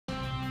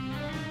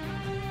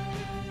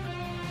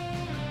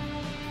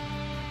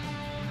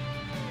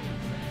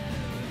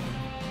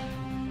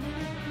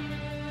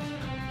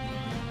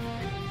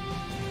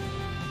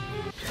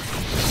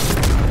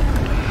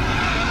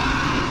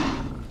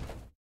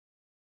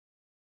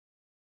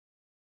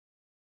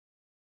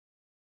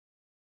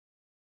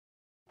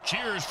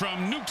Cheers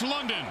from Nuked,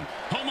 London,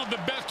 home of the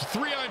best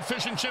three-eyed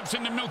fish and chips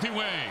in the Milky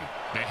Way.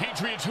 The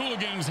Hatriots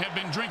hooligans have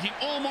been drinking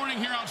all morning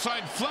here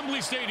outside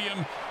Flemley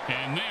Stadium,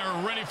 and they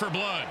are ready for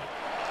blood.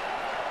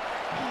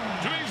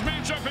 Today's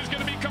matchup is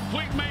going to be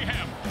complete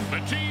mayhem.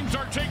 The teams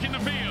are taking the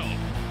field.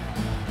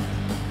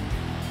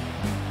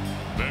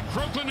 The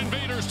Croakland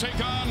Invaders take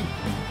on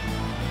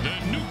the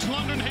Nuked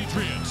London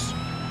Hatriots.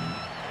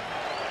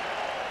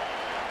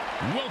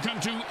 Welcome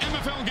to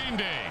MFL Game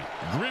Day.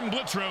 Grim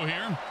Blitzrow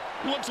here.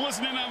 Let's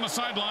listen in on the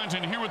sidelines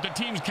and hear what the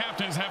team's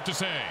captains have to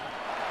say.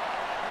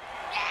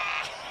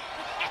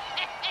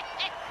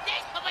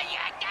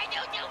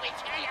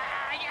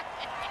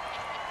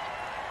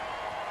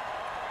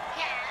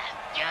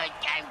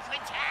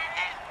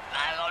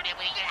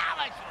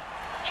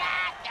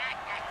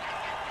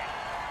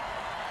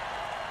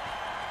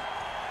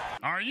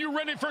 Are you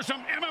ready for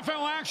some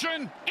MFL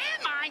action?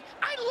 Am I?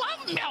 I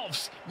love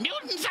MILFs.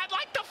 Mutants I'd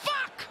like to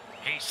fuck.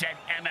 He said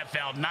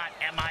MFL, not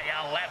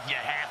MILF, you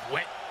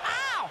half-wit.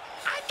 Oh,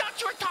 I thought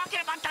you were talking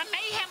about the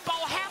Mayhem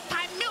Bowl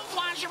halftime MILF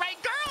lingerie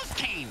girls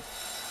team.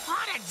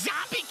 Oh, that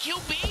zombie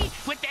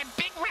QB with that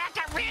big rack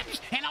of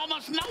ribs and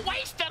almost no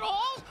waist at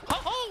all?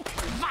 Ho-ho,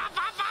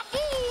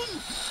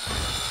 va-va-va-boom.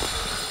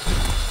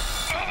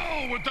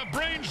 Oh, with the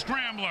brain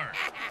scrambler.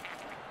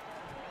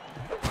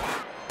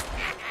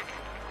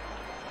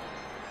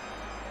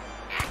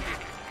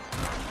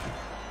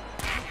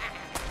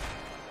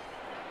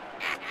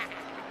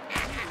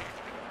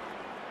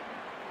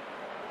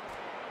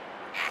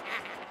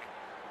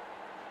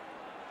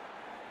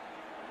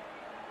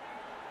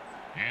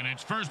 And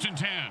it's 1st and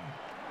 10.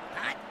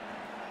 Hot,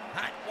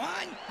 hot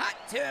one, hot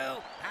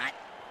two, hot,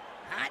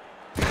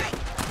 three.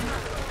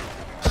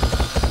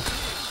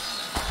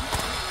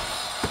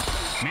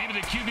 Maybe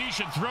the QB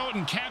should throw it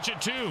and catch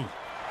it too.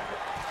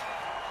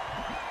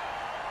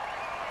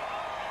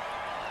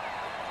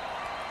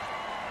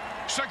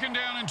 Second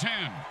down and 10.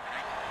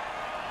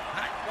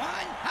 Hot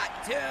one, hot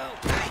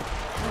two, hot.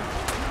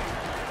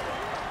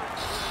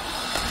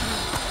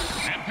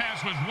 That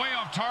pass was way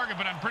off target,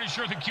 but I'm pretty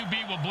sure the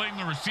QB will blame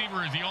the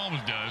receiver as he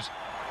always does.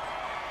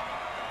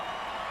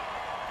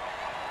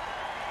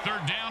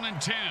 3rd down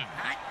and 10.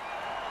 Hot,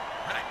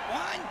 hot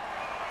one,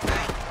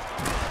 hot.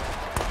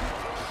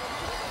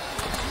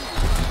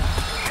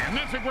 And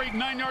that's a great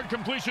 9-yard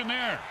completion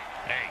there.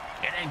 Hey,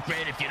 it ain't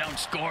great if you don't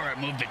score or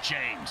move the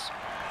chains.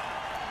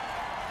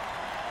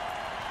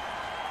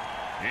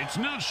 It's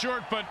not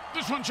short, but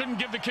this one shouldn't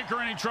give the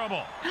kicker any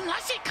trouble.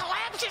 Unless he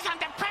collapses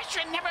under pressure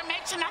and never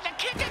makes another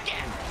kick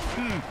again.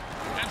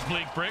 That's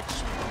bleak,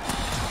 Bricks.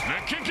 The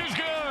kick is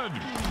good.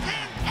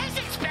 As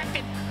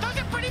expected, those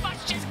are pretty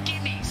much just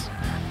gimmies.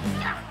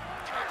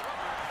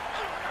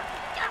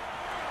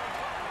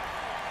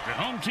 The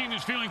home team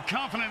is feeling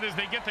confident as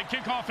they get the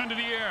kickoff into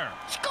the air.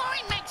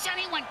 Scoring makes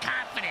anyone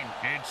confident.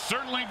 It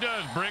certainly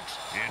does, Bricks.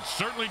 It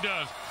certainly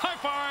does. High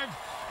five.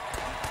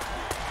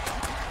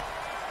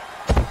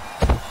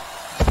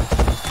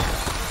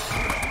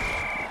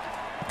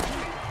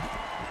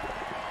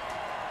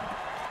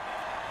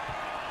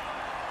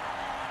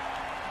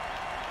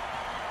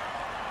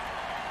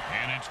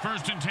 And it's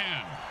 1st and 10.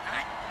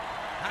 Hot,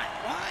 hot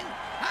one,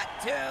 hot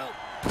two,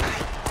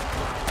 hot.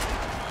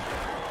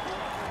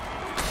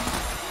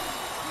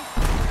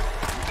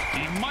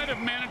 He might have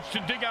managed to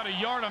dig out a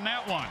yard on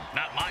that one.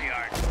 Not my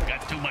yard.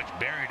 Got too much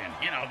buried in,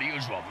 you know, the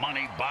usual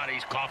money,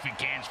 bodies, coffee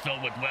cans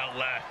filled with, well,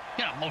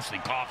 mostly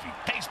coffee.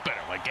 Tastes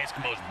better, like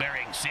Eskimos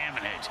burying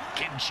salmon heads.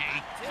 Kimchi.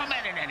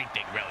 Fermented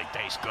anything really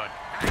tastes good.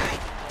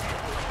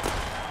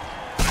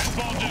 That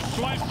ball just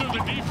sliced through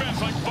the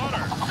defense like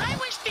butter. I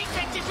wish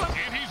defenses were...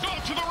 And he's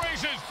off to the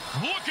races.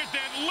 Look at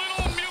that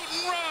little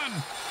mutant run.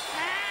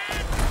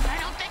 I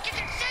don't think you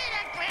can say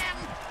that, Graham.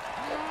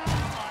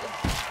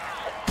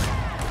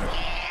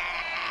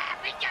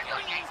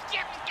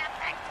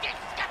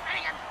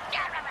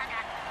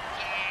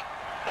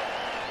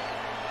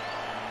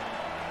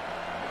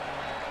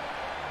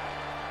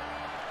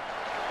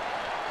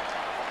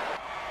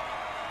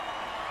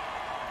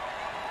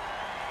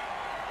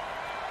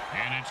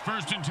 And it's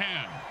 1st and 10.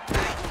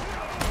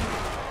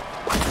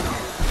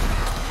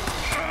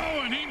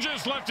 Oh, and he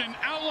just left an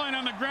outline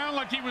on the ground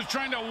like he was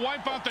trying to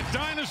wipe out the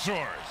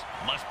dinosaurs.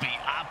 Must be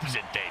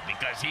opposite day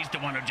because he's the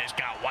one who just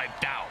got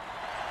wiped out.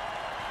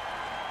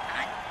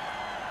 Hot,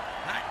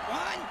 hot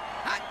one,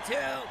 hot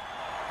two,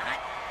 hot,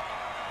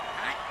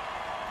 hot,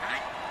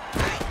 hot.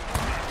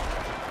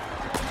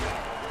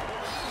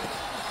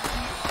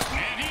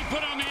 And he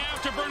put on the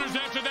afterburners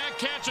after that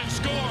catch and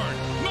scored.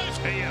 Nice.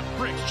 Hey,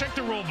 Briggs, check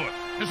the rule book.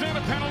 Is that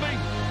a penalty?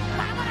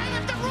 Why would I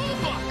have the rule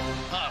book?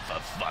 Oh, for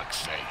fuck's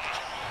sake.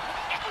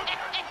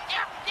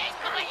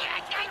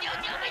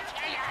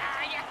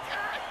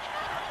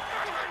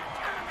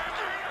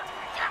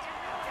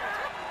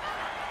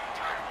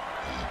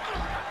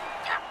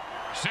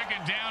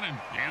 Second down,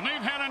 and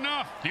they've had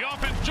enough. The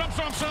offense jumps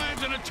off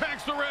sides and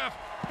attacks the ref.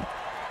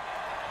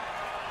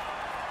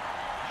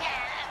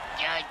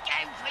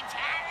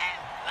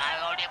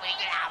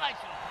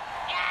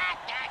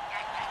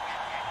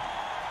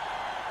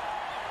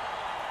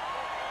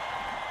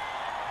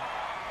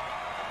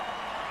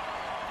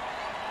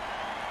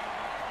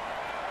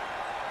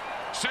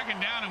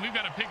 second down, and we've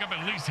got to pick up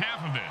at least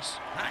half of this.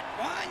 Hot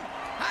one,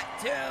 hot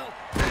two,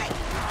 hot.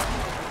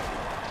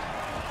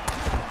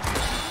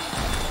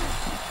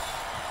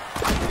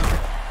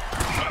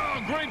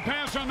 Oh, great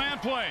pass on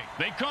that play.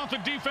 They caught the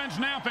defense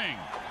napping.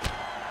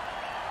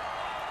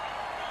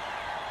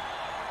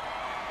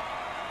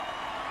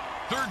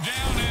 Third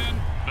down, and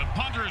the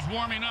punter is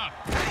warming up.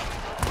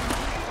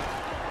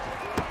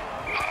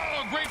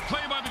 Oh, great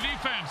play by the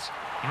defense.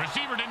 The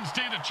receiver didn't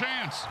stand a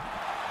chance.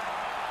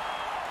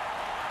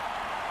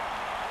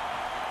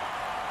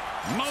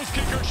 Most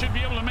kickers should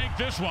be able to make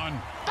this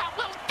one. But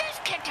will this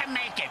kicker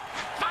make it?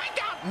 Find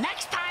out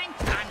next time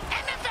on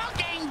MFL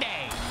Game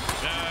Day.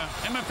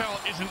 MFL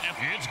isn't...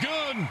 It's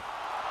good.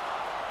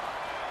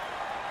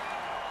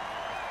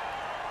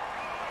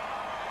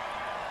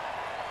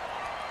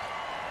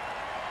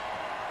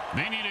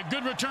 They need a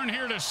good return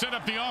here to set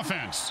up the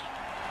offense.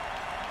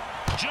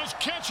 Just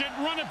catch it,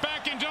 run it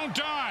back, and don't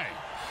die.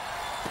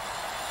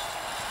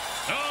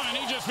 Oh, and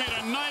he just made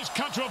a nice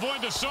cut to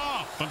avoid the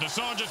saw. But the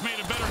saw just made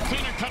a better,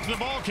 cleaner cut to the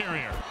ball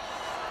carrier.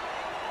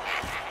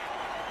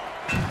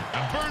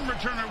 A burn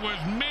returner was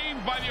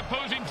maimed by the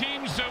opposing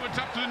team, so it's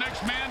up to the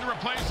next man to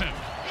replace him.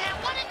 Yeah,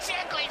 what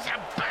exactly is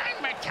a burn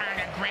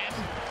returner, Grim?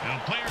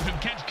 Players who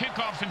catch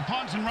kickoffs and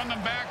punts and run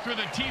them back through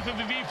the teeth of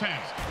the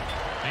defense.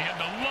 They have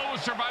the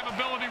lowest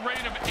survivability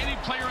rate of any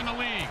player in the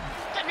league.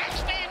 The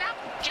next man up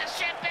just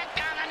sat back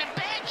down on the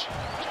bench.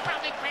 He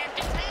probably cramped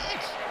his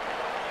pants.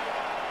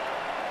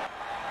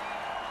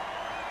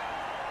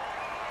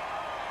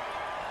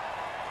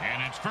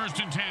 And it's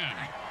 1st and 10.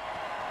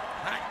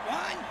 Hot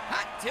one,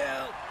 hot two,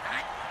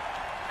 hot,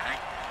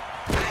 hot,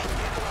 hot.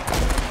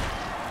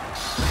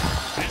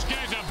 This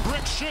guy's a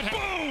brick shit.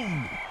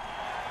 Boom!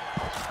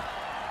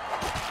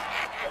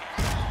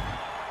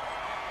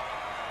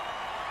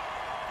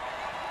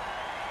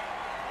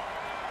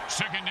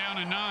 Second down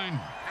and 9.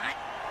 Hot,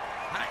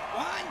 hot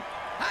one,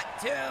 hot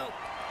two,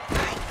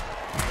 hot.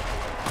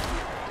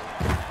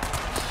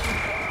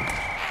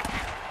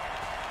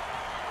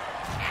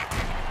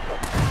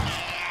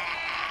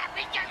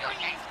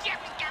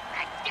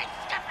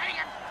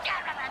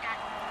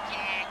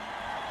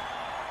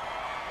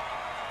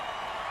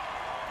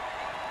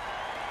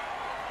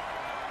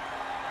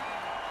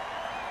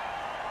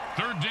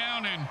 Third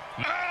down and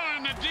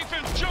the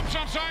defense jumps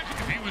onside.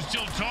 If he was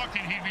still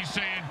talking, he'd be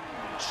saying,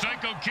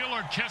 "Psycho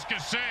killer, qu'est-ce que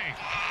c'est?"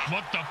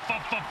 What the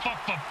fuck?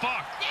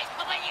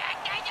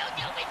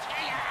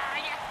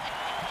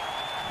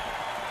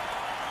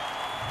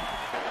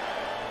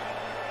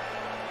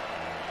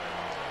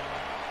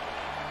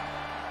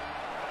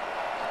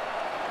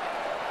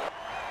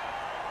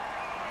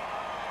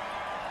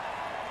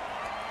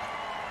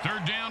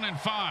 Third down and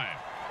 5.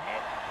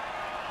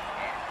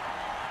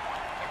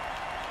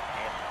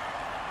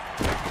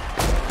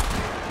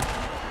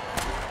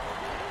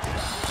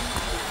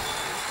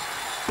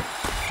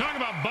 Talk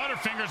about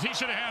butterfingers. He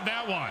should have had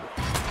that one.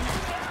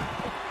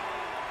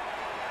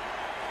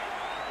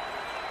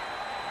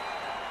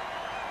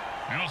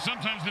 You know,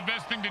 sometimes the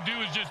best thing to do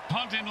is just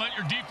punt and let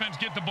your defense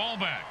get the ball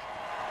back.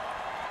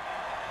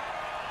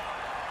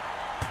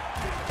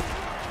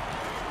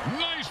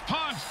 Nice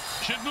punt.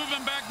 Should move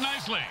them back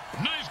nicely.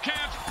 Nice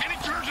catch, and he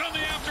turns on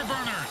the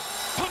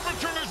afterburners. Punt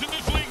returners in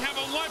this league have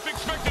a life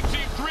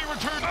expectancy of 3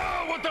 returns.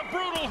 Oh, what a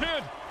brutal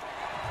hit.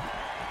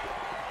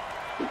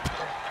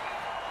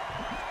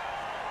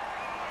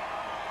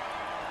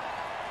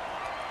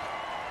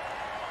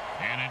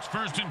 And it's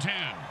 1st and 10.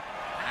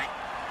 Hot,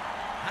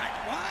 hot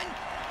one,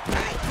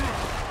 hot.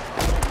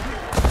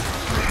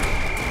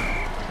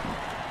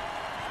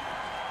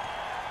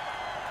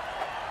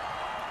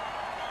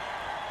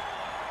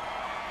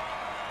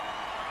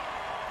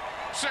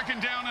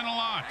 Second down and a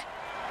lot.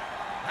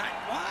 Hot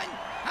one,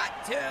 hot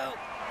two,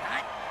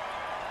 hot,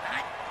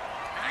 hot,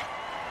 hot,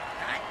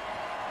 hot,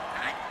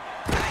 hot,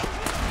 hot.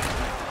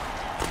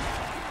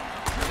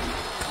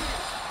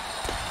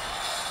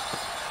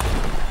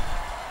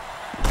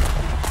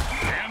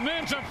 And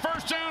then it's a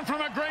first down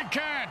from a great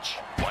catch.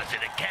 Was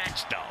it a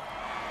catch, though?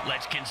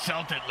 Let's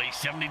consult at least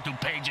 72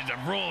 pages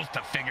of rules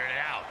to figure it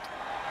out.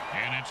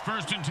 And it's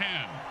 1st and 10.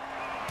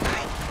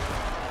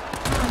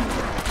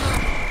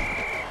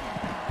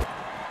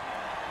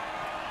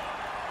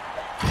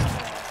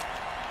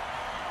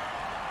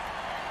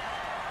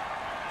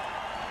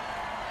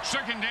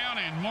 Second down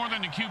and more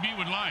than the QB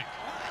would like.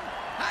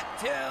 Hot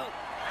two,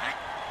 hot,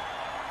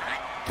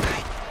 hot,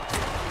 hot.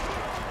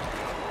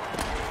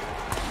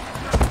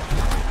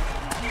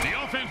 The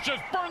offense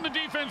just burned the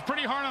defense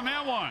pretty hard on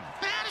that one.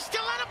 It's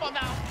still edible,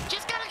 though.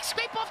 Just gotta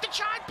scrape off the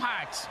charred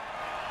parts.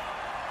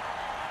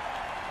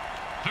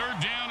 Third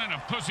down and a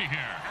pussy here.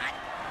 Hot,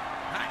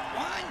 hot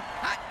one,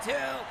 hot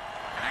two,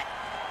 hot,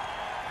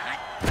 hot,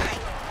 hot.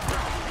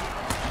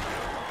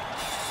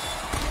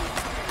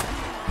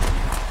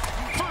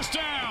 First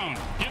down.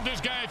 Give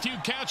this guy a few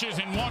catches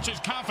and watch his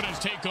confidence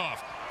take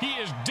off. He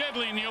is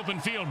deadly in the open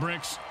field,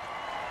 Bricks.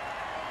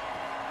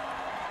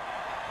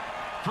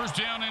 First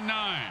down and 9.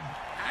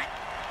 Hot,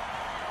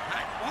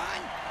 hot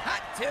one,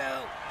 hot two,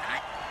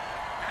 hot,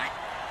 hot,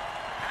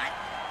 hot,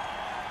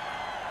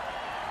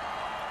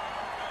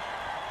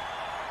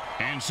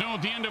 And so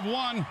at the end of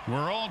one,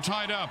 we're all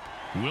tied up.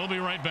 We'll be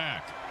right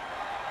back.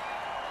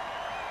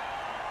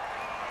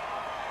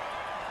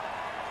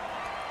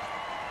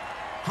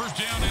 First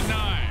down and 9.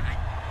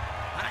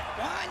 Hot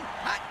one,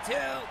 hot two,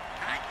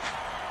 hot.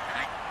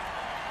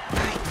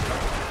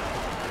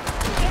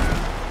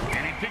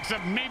 And he picks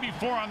up maybe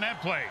 4 on that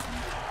play.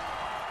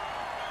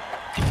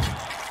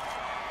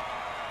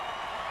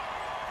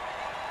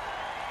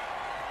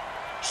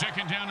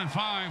 Second down and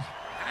 5.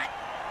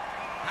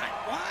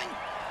 Hot one,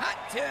 hot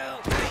two,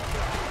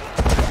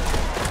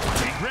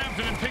 He grabs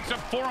it and picks up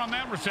 4 on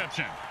that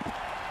reception.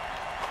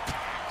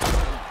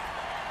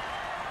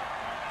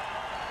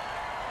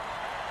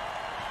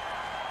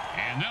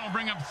 And that'll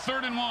bring up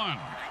 3rd and 1.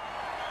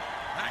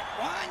 Hot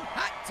one,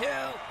 hot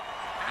two,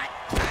 hot.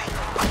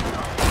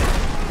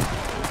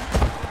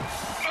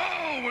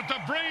 Oh, with the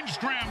brain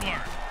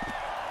scrambler.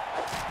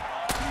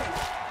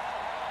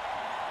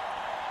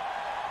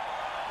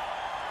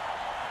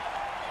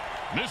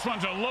 This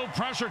one's a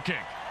low-pressure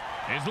kick.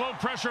 As low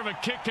pressure of a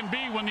kick can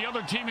be when the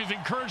other team is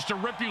encouraged to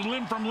rip you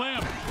limb from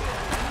limb.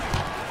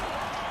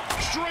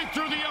 Straight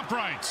through the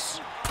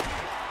uprights.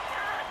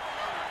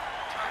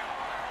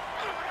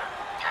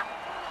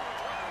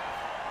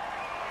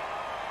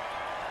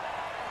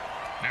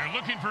 They're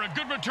looking for a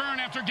good return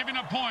after giving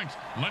up points.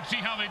 Let's see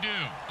how they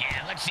do.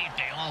 Yeah, let's see if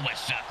they always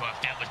suck or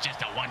if that was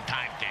just a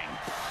one-time thing.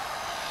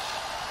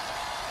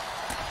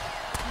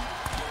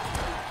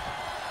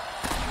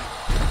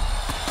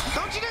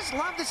 Don't you just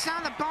love the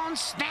sound of bones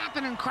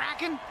snapping and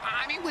cracking?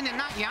 I mean, when they're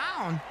not your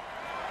own.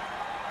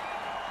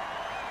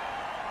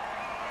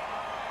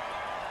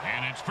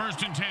 And it's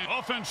 1st and 10.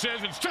 Offense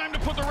says it's time to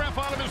put the ref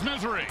out of his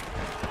misery.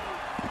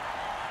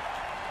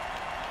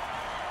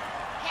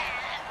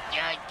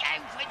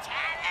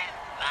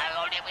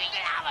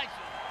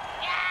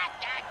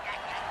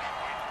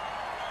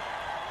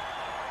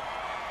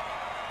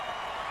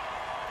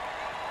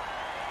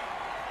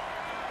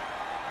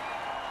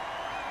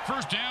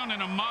 First down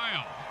and a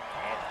mile.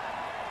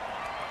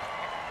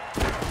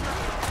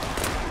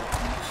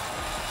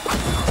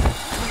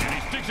 And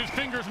he sticks his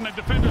fingers in the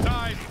defender's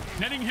eyes,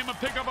 netting him a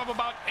pickup of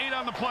about 8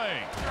 on the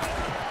play.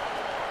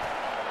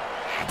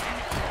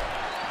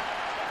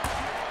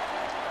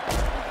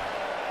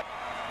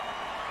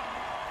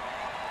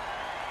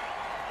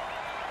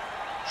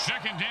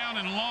 Second down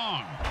and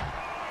long.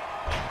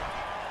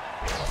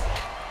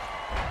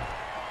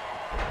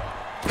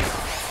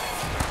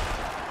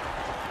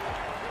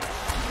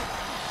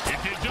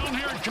 If you don't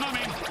hear it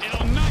coming,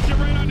 it'll knock you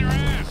right on your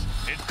ass.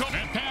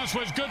 That pass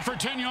was good for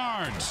 10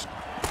 yards.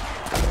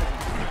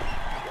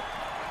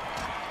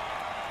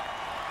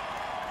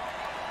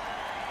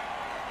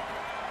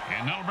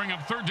 And that'll bring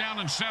up 3rd down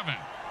and 7.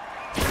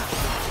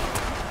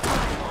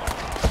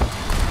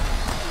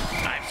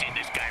 I've seen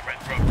this guy run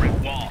through a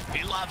brick wall.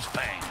 He loves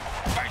pain.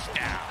 First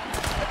down.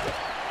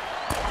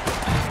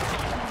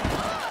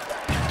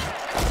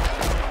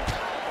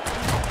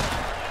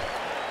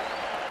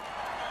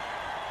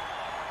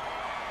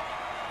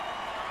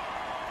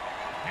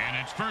 And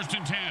it's 1st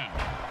and 10.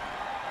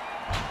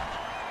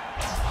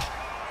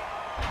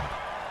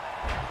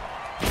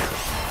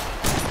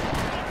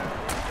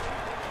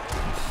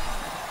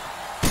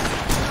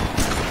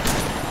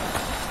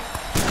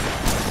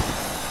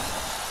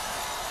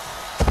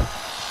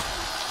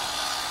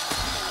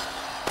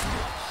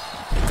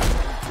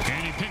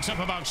 And he picks up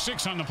about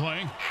 6 on the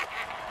play.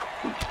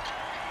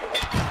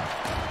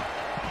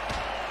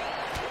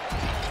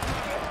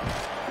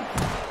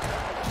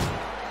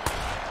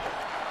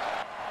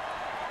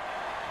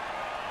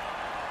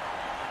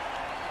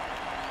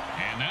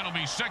 And that'll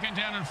be 2nd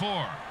down and 4.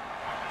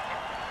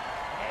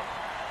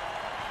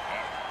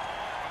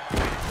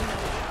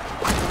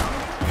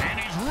 And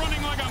he's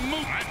running like a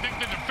moose. I think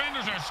the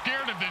defenders are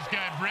scared of this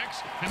guy,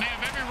 Bricks, and they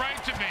have every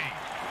right to be.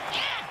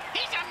 Yeah,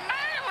 he's a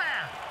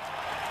murderer.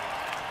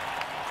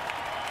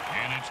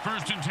 And it's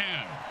 1st and 10.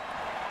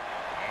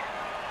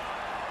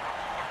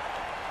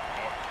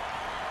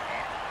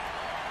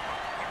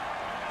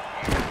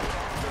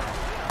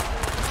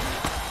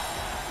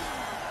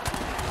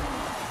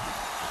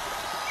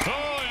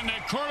 Oh, and the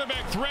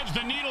quarterback threads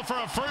the needle for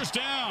a first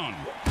down.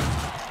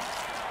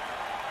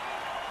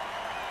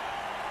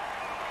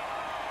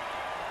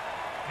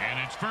 And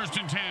it's 1st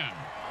and 10.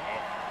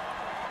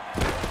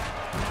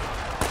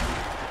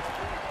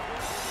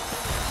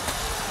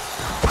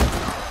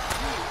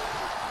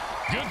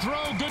 Good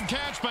throw, good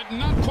catch, but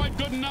not quite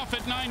good enough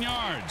at 9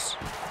 yards.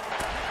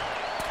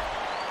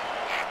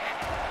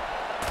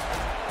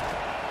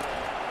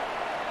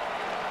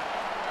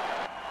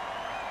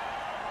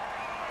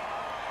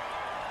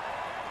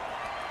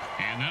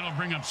 And that'll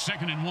bring up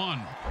 2nd and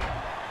 1.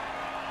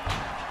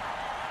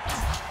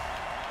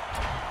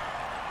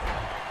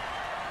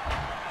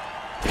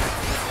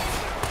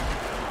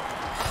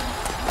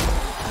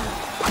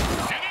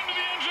 And into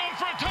the end zone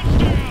for a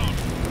touchdown.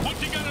 Once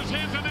he got his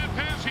hands on that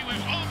pass, he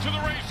was off to the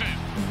races.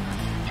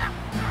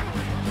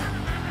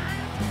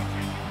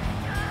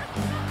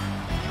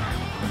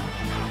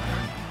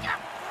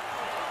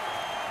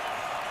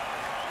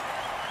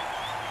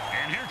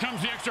 And here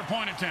comes the extra point.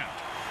 2-point attempt.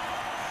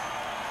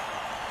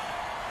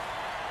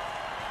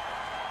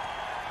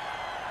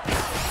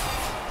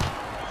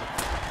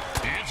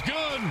 It's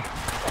good.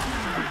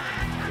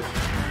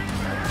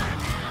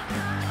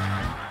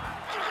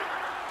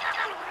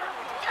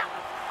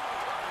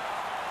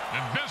 The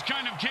best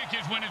kind of kick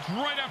is when it's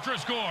right after a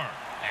score.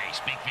 Hey,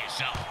 speak for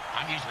yourself.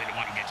 I'm usually the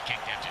one who gets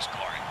kicked after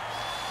scoring.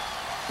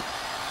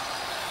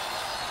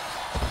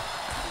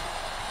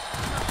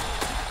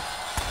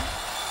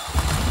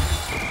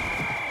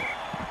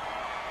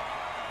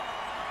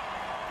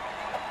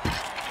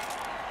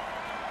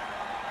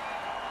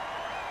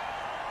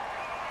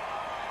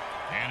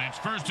 And it's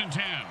 1st and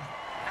 10.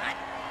 Hot,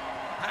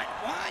 hot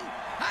one,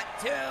 hot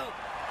two,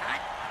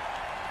 hot,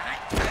 hot,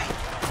 hot.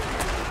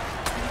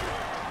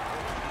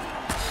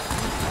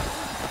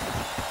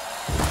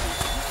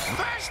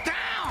 First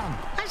down!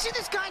 I've seen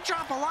this guy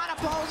drop a lot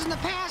of balls in the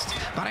past,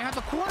 but I heard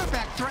the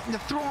quarterback threaten to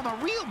throw him a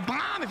real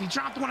bomb if he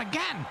dropped one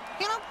again.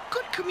 You know,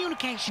 good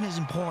communication is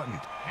important.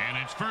 And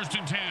it's 1st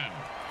and 10.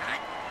 Hot,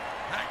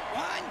 hot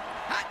one,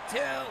 hot two,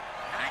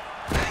 hot,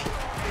 hot.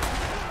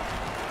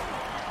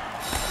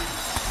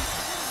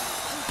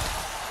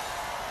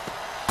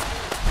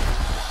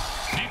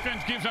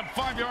 Defense gives up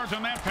 5 yards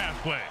on that pass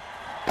play.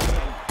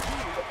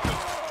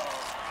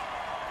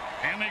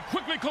 And they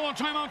quickly call a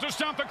timeout to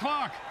stop the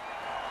clock.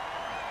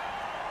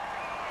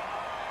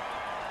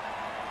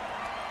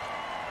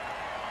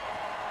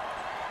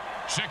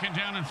 Second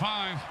down and 5.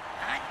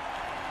 Hot,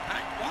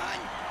 hot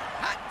one,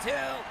 hot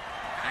two,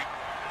 hot,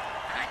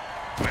 hot.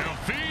 Well,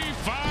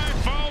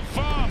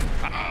 fee-fi-fo-fum.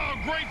 Oh,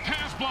 great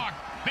pass block.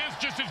 That's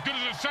just as good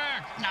as a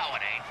sack. No,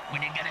 it ain't.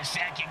 When you get a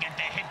sack, you get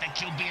to hit the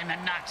QB in the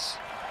nuts.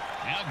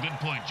 Yeah, good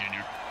point,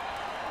 Junior.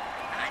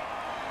 Hot,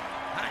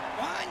 hot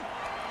one,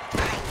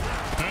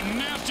 The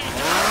nasty...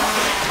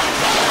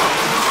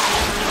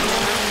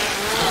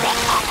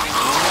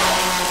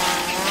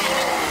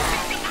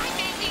 I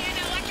may be an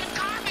electric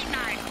carving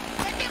knife.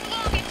 Let them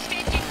long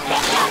extension.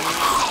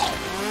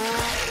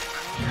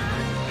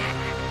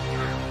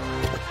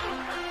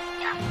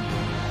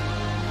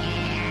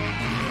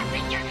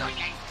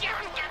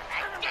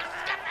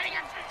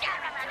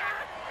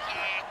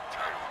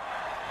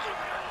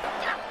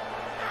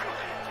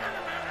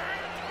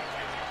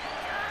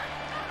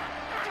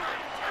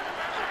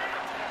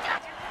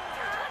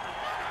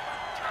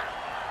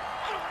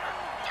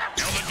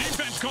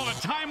 Called a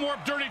time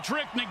warp dirty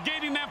trick,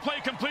 negating that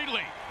play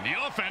completely. The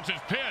offense is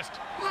pissed.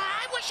 Well,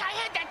 I wish I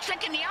had that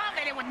trick in the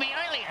elevator with me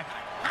earlier.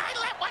 I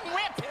let one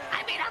rip.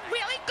 I mean, a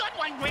really good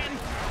one, Grim.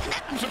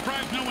 I'm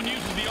surprised no one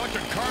uses the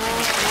electric car. No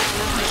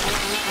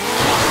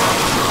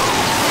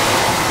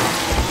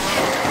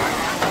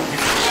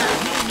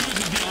one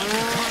uses the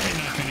electric carving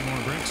knife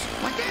anymore, Bricks.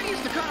 My dad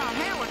used to cut our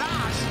hair with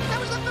ours.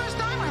 That was the first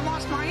time I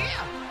lost my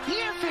ear.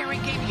 The air fairy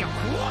gave me a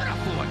quarter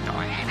for it,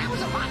 though, and that was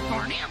a lot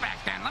for an ear back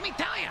then, let me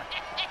tell you.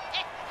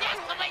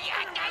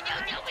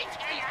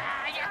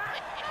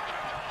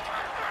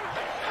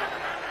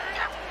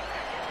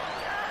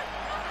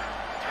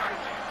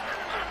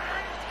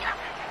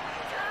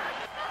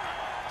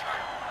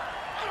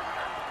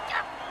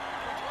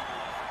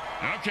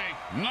 Okay,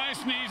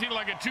 nice and easy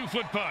like a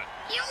 2-foot putt.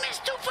 You miss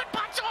 2-foot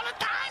putts all the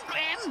time,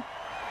 Grim.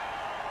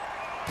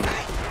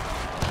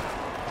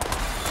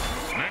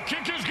 The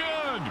kick is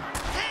good.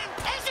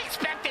 As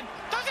expected,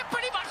 those are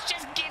pretty much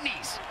just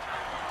gimmies.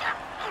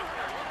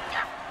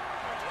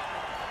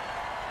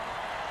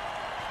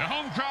 The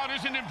home crowd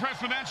isn't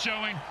impressed with that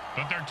showing,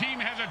 but their team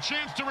has a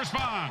chance to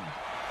respond.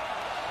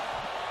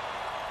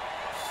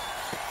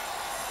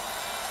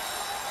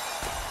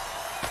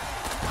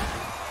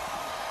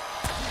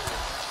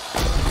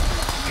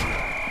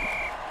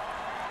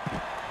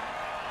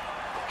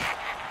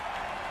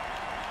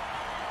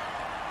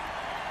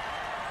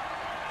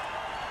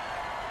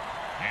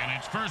 And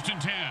it's 1st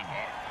and 10.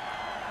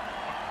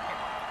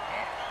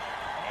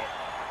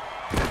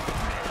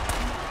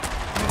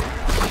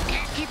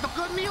 Keep a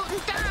good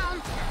mutant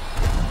down.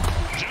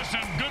 Just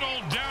some good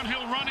old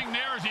downhill running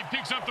there as he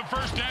picks up the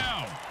first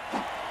down.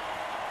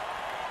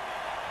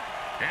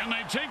 And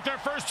they take their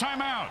first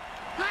timeout.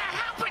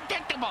 How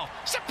predictable.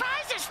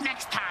 Surprise us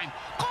next time.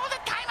 Call the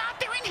timeout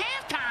during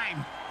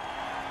halftime.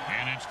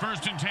 And it's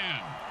 1st and 10.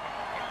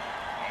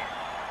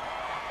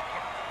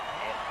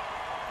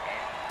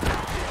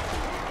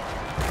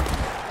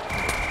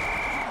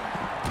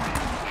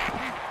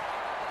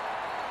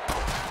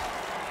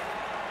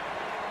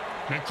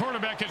 The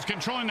quarterback is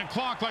controlling the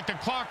clock like the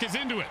clock is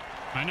into it.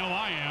 I know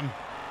I am.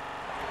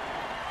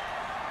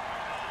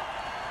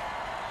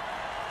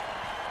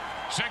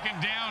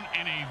 Second down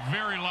and a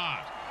very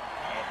lot.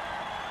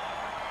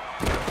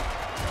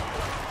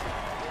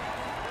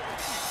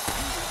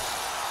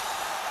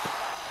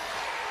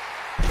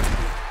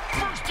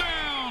 First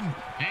down.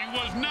 He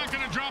was not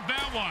going to drop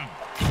that one.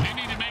 They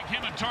need to make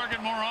him a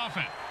target more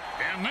often.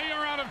 And they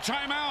are out of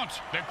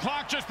timeouts. The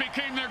clock just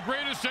became their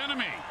greatest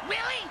enemy.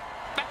 Really?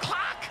 The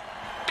clock?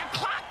 The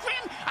clock,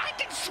 Grim? I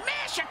can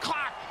smash a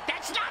clock.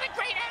 That's not a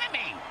great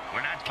enemy.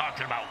 We're not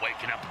talking about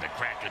waking up at the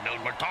crack of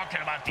noon. We're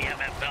talking about the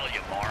MFL,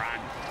 you moron.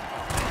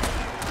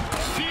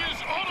 He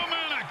is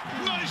automatic.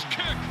 Nice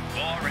kick.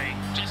 Boring.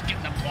 Just give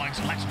them the points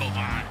and let's move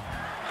on.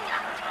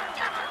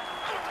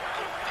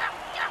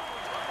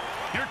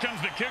 Here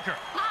comes the kicker.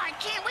 Oh, I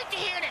can't wait to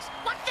hear this.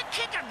 What's the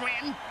kicker,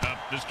 Grim?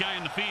 This guy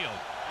in the field.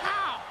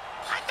 Oh,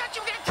 I thought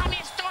you were going to tell me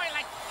a story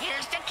like,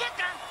 here's the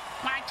kicker.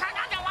 When I turned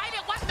on the light,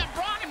 it wasn't a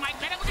broad in my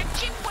bed. It was a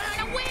chip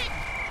wearing a wig.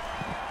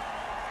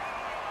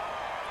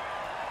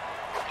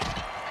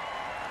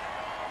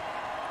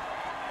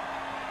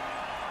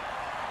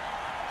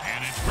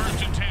 And it's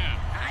 1st and 10.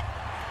 Hot.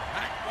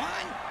 Hot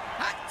 1.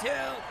 Hot 2.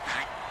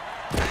 Hot.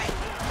 Hot.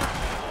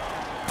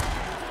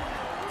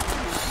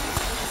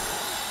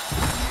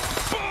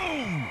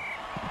 Boom!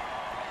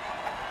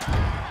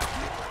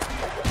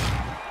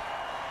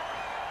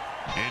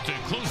 It's a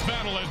close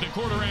battle as the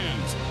quarter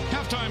ends.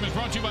 Halftime is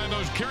brought to you by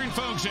those caring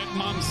folks at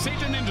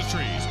Monsatan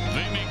Industries.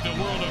 They make the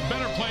world a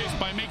better place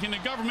by making the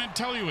government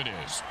tell you it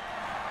is.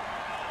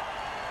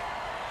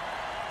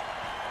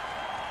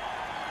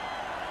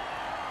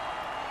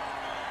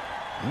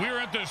 We're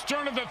at the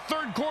start of the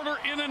 3rd quarter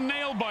in a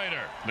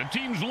nail-biter. The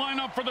teams line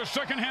up for the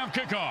second half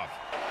kickoff.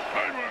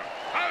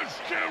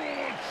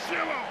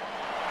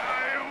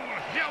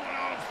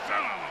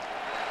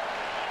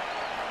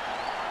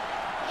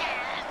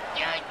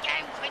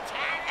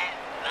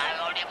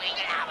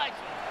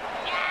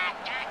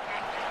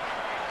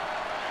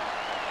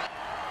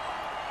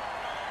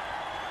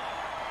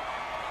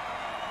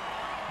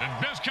 The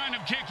best kind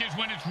of kick is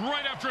when it's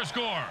right after a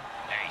score.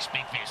 Hey,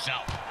 speak for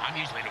yourself. I'm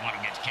usually the one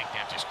who gets kicked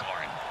after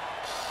scoring.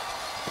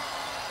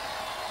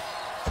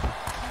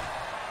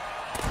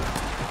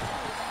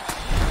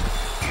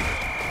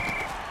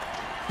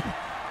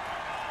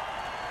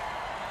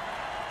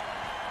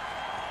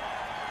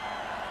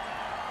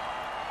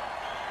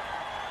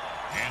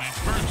 And it's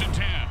 1st and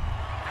 10.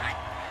 Hot.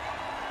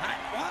 Hot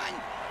 1.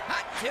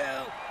 Hot 2.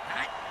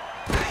 Hot.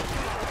 Hot.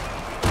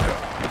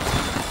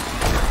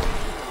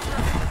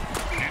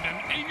 And an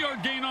 8-yard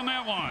gain on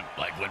that one.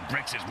 Like when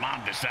Bricks'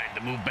 mom decided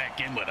to move back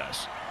in with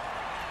us.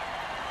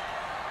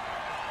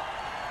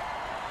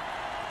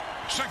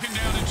 2nd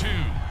down and 2.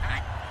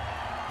 Hot.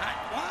 Hot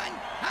 1.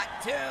 Hot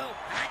 2.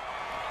 Hot.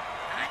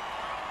 Hot.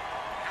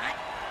 Hot.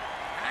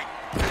 Hot.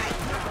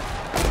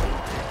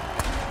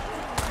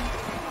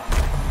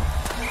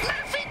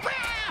 Murphy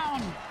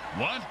Brown!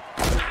 What?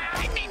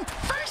 I mean,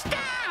 1st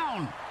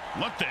down!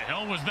 What the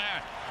hell was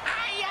that?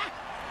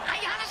 I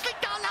honestly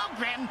don't know,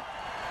 Grim.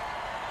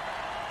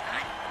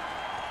 Hot.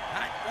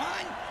 Hot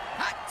 1.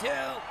 Hot 2.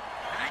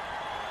 Hot.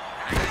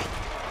 Hot.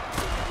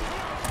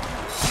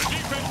 The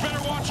defense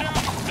better watch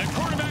out. The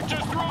quarterback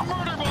just threw a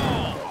murder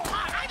ball.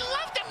 I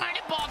love the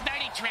murder ball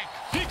dirty trick.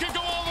 He could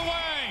go all the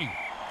way.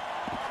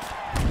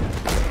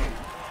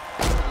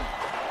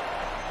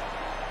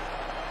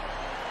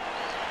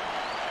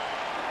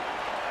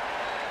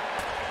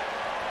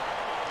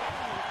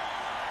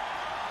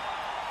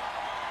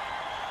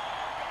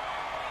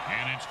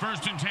 And it's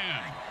 1st and 10.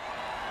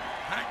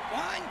 Hot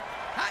 1.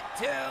 Hot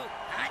 2.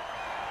 Hot.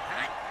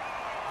 Hot.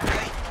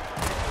 Hot.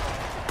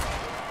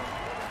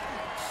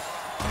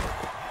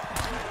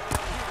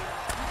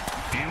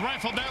 He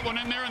rifled that one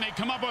in there, and they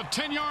come up with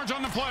 10 yards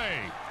on the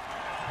play.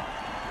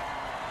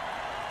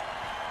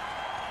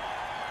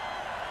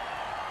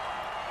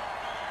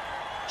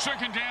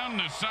 Second down,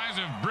 the size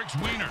of Brick's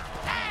wiener.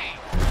 Hey!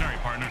 Sorry,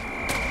 partner.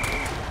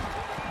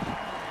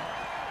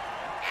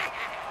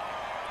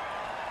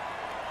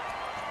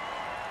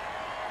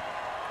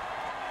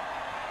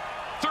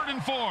 Third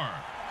and 4.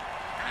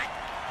 Hot.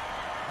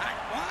 Hot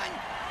 1.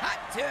 Hot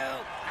 2.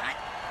 Hot.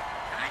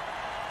 Hot.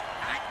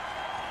 Hot.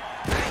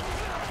 Hot.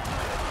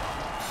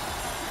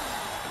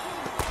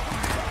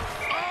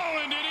 Oh,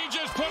 and did he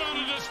just put on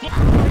a display?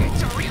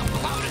 It's a real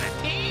blow to the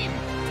team.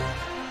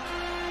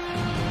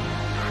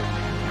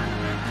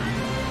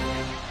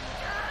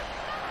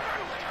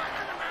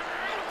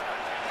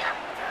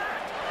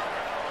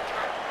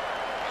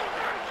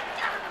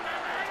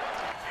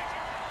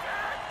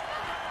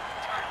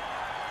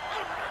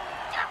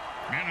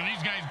 Man, are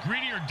these guys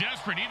greedy or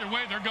desperate? Either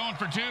way, they're going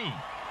for 2. And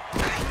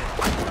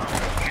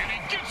he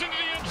gets into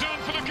the end zone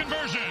for the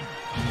conversion.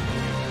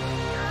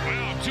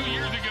 Well, 2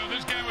 years ago,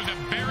 this guy was a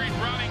buried,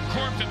 rotting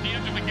corpse at the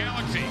edge of the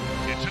galaxy.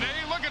 And today,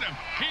 look at him.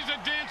 He's a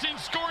dancing,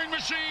 scoring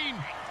machine.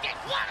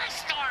 What a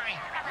story.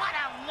 What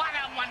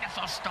a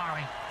wonderful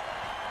story.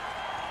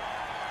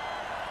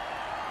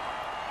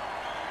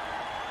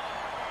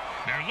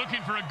 They're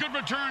looking for a good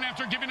return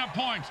after giving up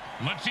points.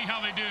 Let's see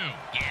how they do.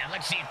 Yeah,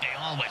 let's see if they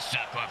always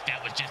suck or if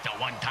that was just a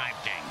one-time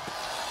thing.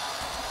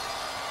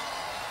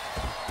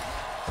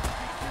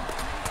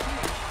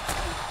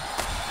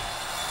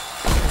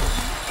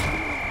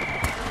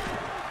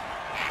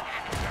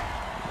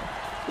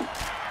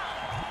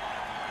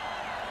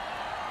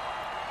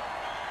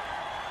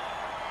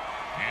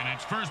 And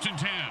it's 1st and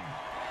 10.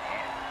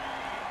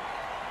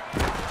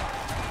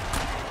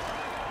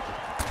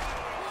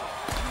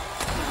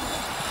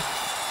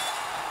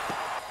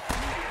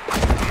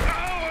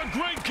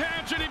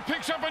 And he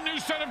picks up a new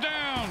set of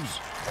downs.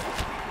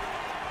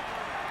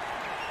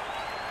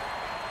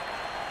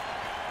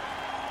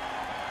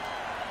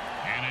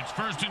 And it's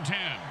 1st and 10.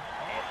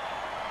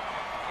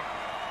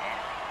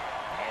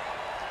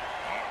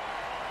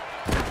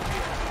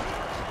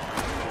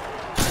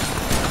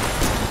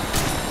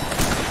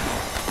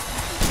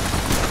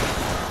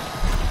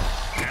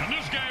 And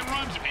this guy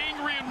runs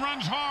angry and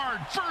runs hard.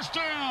 1st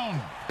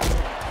down.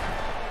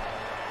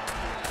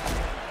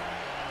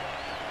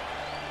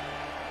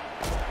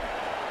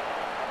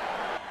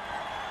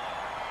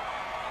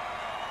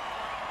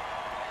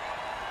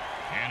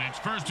 And it's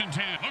 1st and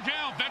 10. Look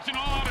out, that's an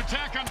all-out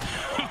attack on...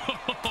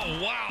 Oh,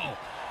 wow.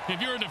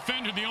 If you're a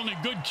defender, the only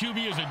good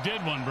QB is a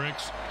dead one,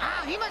 Bricks.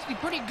 Oh, he must be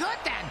pretty good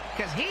then,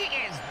 because he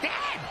is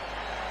dead.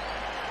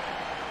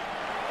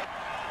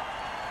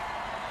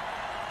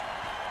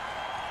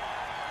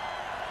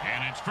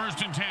 And it's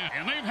 1st and 10.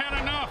 And they've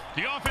had enough.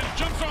 The offense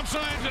jumps off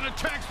sides and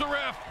attacks the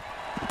ref.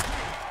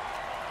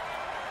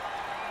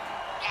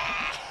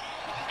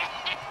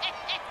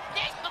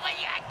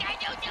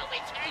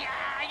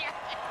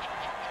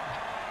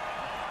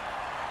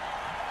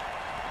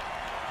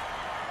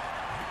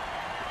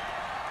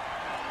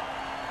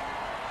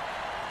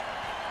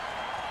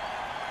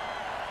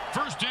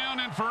 First down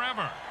and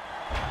forever.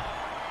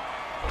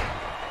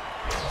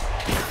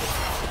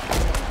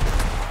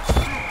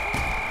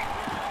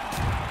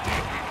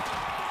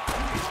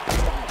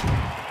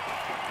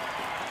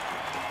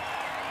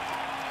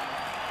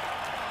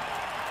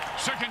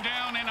 Second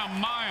down and a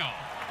mile.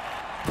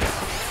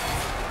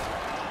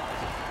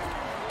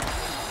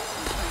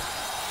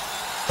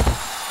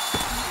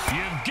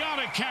 You've got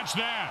to catch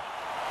that.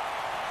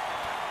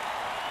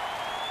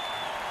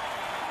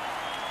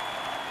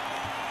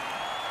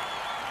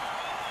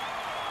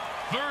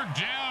 Third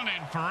down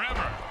and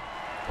forever.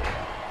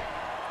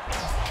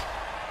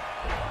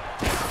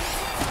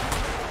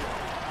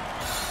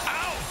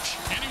 Ouch!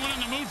 Anyone in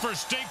the mood for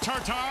steak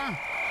tartare?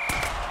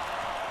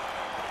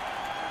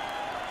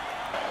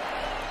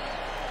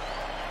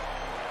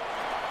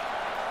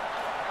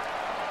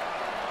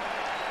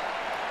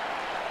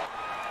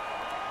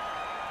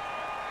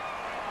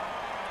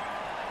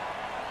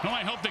 Well,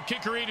 I hope the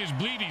kicker ate his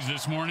bleedies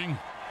this morning.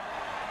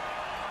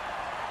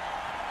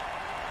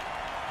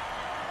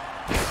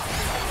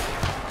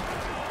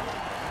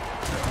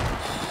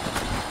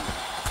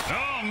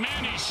 Oh,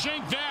 man, he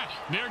shanked that.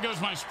 There goes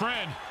my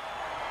spread.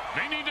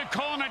 They need to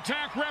call an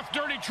attack ref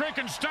dirty trick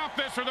and stop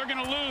this or they're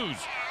going to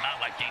lose. Not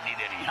like they need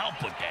any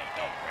help with that,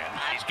 though, Grim.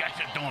 These guys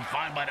are doing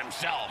fine by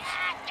themselves.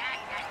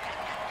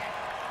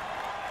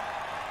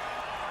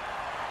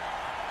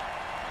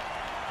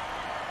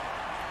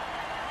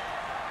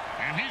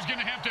 And he's going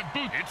to have to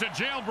boot. It's a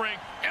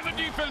jailbreak. And the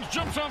defense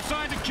jumps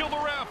offside to kill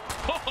the ref.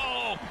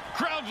 Oh,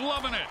 crowd's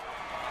loving it.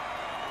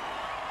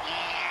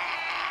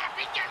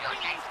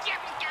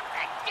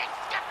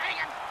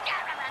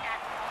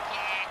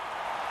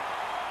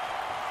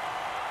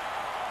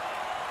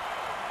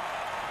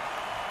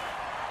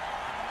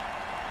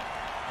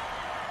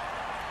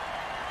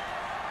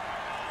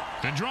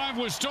 The drive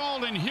was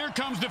stalled, and here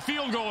comes the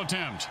field goal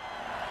attempt.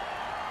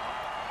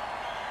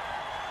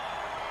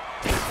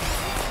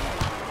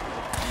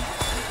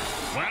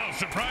 Well,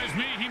 surprised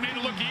me. He made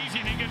it look easy,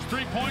 and he gets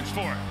 3 points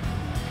for it.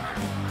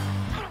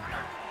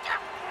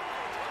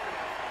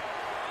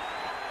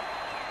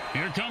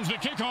 Here comes the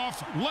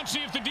kickoff. Let's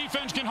see if the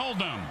defense can hold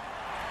them.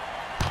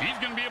 He's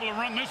going to be able to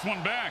run this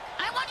one back.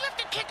 I wonder if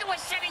the kicker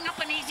was setting up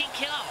an easy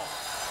kill.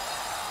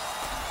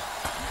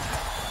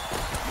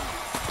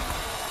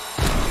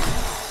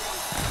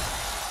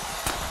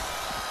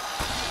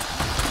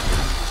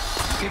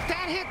 If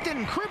that hit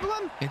didn't cripple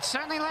him, it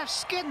certainly left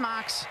skid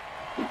marks.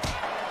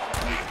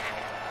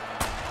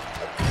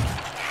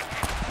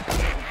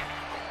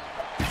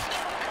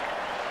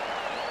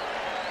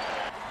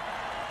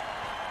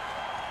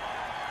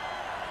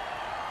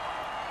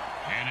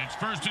 And it's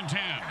 1st and 10.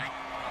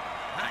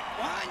 Hot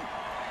one,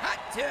 hot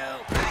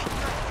two, hot...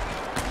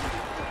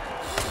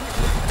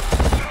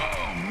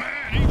 Oh,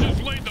 man, he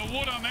just laid the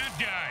wood on that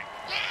guy.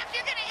 Yeah, if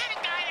you're gonna hit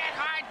a guy that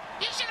hard,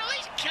 you should at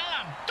least kill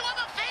him. Do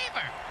him a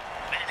favor.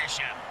 Finish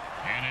him.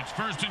 And it's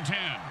 1st and 10.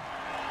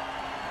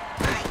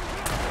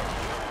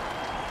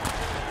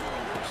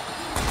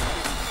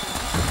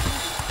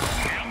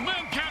 And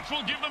then Cats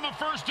will give them a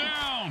 1st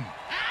down.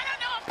 I don't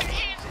know if there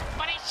is,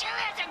 but he sure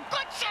has a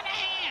good set of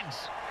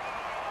hands.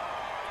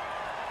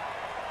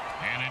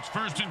 And it's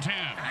 1st and 10.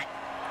 Hot,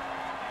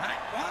 hot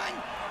one,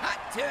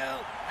 hot two,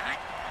 hot,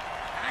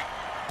 hot.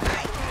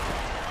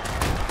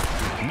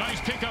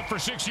 Nice pickup for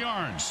 6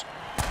 yards.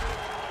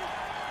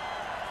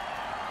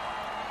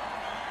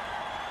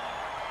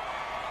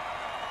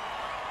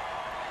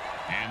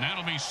 And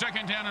that'll be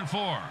 2nd down and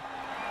 4.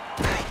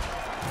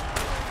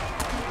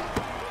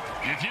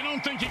 If you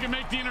don't think you can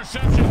make the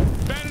interception,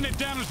 batting it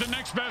down is the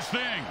next best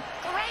thing.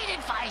 Great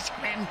advice,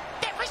 Grim.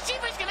 That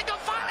receiver's gonna go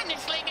far in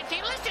this league if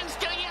he listens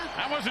to you.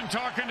 I wasn't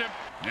talking to...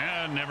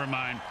 never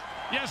mind.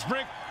 Yes,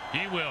 Brick,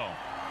 he will.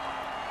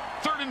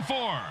 3rd and 4.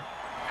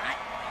 Hot,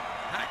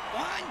 hot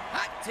one,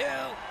 hot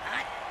two,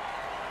 hot,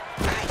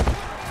 hot.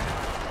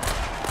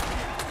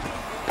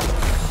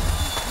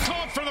 1st.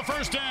 Caught for the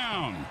 1st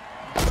down.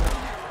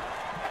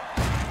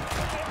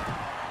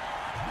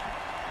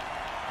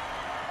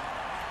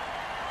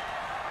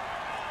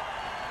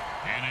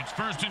 And it's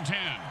 1st and 10.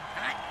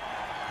 Hot.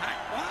 Hot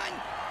one.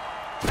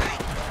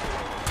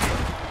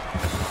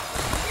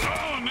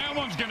 Oh, and that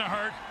one's going to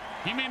hurt.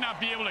 He may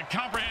not be able to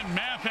comprehend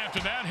math after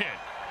that hit.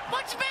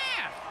 What's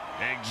math?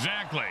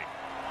 Exactly.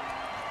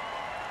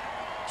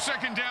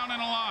 2nd down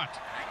and a lot.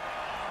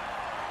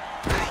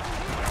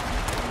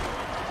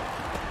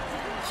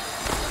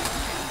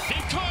 He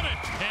caught it,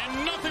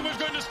 and nothing was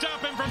going to stop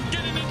him from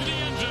getting into the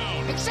end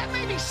zone. Except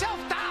maybe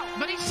self-doubt,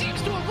 but he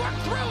seems to have worked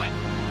through it.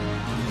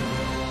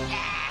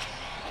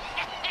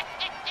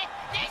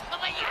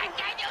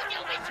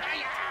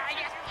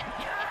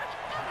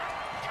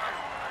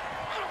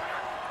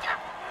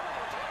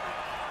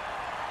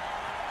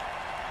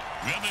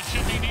 Well, this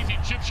should be an easy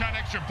chip shot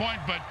extra point,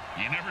 but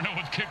you never know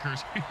with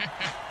kickers.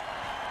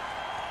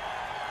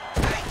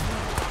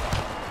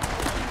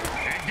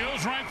 It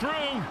goes right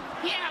through.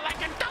 Yeah,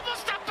 like a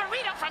double-stuffed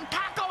burrito from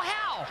Taco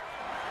Hell.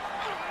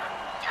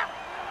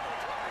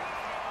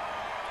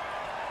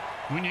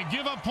 When you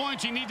give up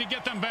points, you need to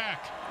get them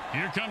back.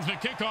 Here comes the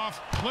kickoff.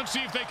 Let's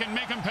see if they can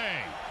make them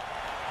pay.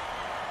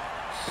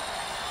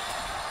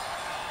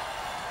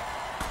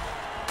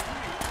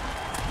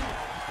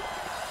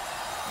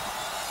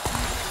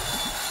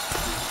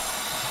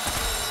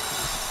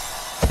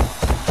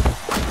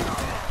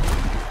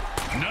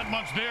 Not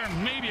much there,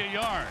 maybe a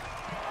yard.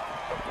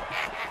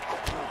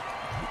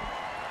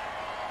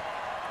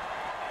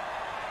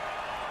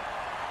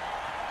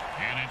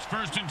 And it's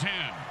 1st and 10.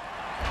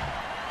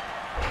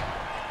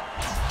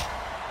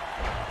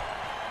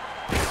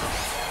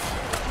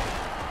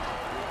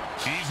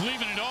 He's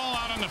leaving it all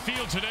out on the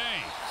field today.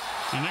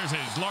 And there's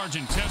his large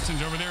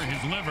intestines over there,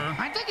 his liver.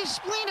 I think his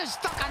spleen is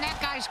stuck on that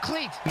guy's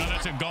cleat. No,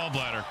 that's a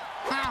gallbladder.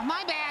 Oh,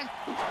 my bad.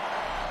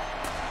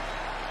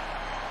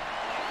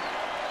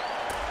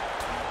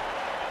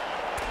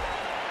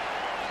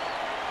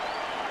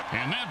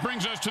 And that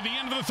brings us to the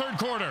end of the 3rd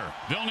quarter.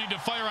 They'll need to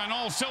fire on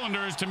all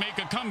cylinders to make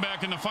a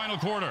comeback in the final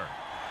quarter.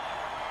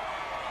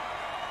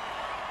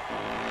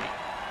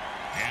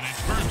 And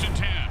it's 1st and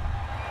 10.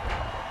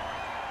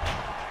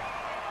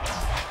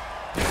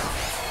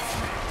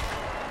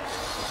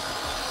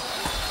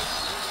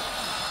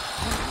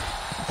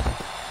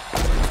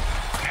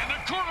 And the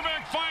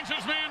quarterback finds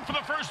his man for the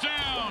 1st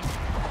down.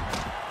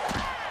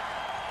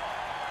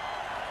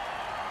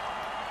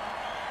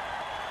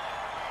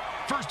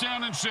 First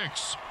down and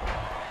 6.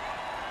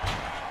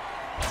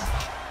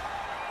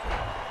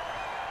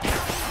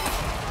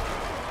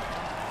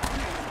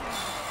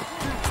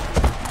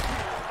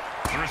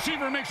 The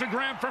receiver makes a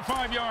grab for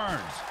 5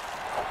 yards.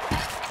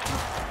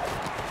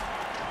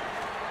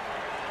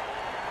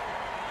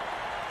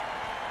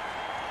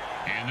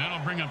 And that'll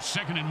bring up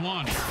 2nd and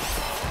 1.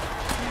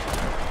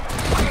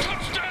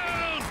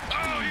 Touchdown!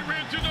 Oh, he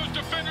ran through those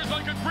defenders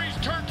like a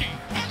greased turkey.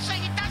 Actually,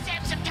 he does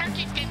have some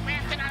turkeys getting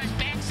rafted on his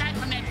backside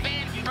from that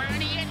bad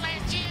burn he had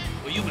last year.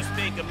 Well, you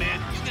mistaken,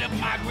 man. You get up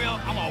my grill,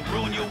 I'm gonna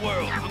ruin your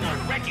world. I'm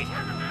gonna wreck it.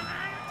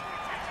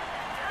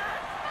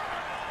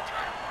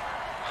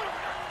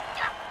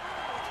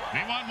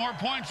 They want more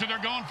points, so they're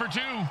going for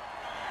 2.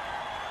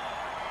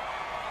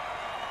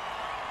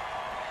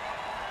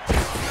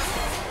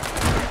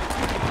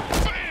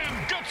 Bam!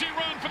 Gutsy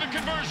run for the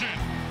conversion.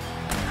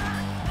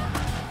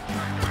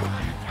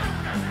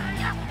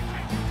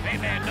 Hey,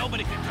 man,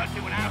 nobody can touch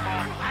you with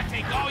eyeball. I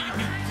take all you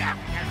do.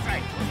 That's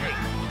right. Hey.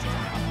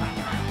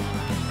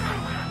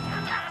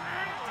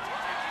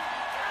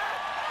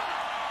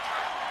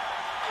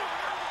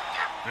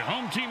 The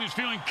home team is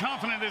feeling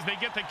confident as they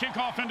get the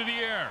kickoff into the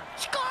air.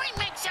 Scoring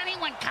makes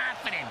anyone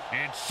confident.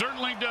 It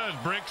certainly does,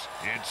 Bricks.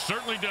 It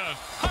certainly does.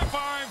 High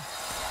five!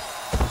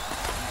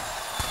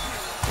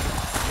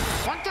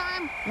 One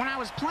time, when I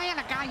was playing,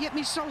 a guy hit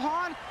me so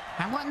hard,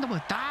 I went into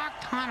a dark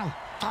tunnel.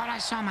 Thought I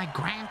saw my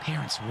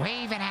grandparents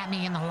waving at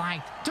me in the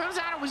light. Turns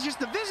out it was just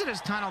the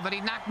visitor's tunnel that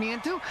he knocked me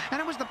into, and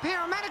it was the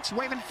paramedics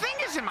waving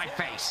fingers in my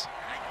face.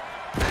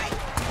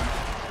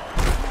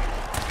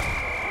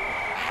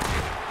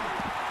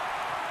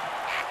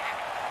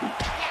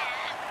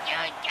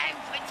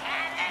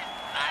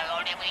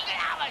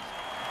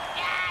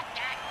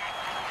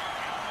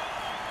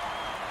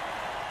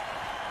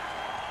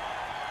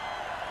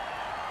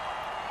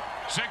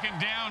 Second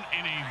down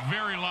and a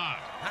very lot.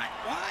 Hot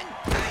one.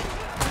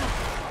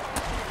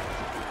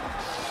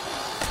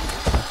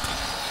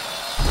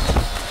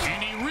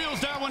 And he reels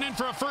that one in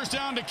for a first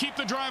down to keep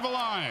the drive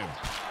alive.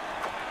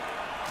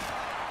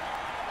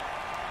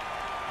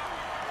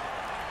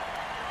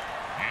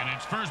 And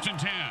it's 1st and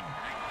 10.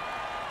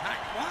 Hot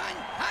one.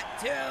 Hot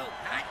two.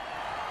 Hot.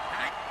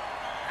 Hot.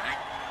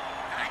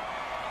 Hot. Hot.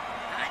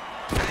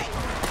 Hot.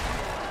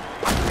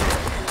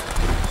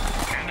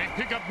 And they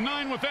pick up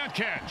 9 with that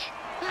catch.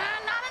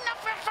 Not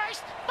enough for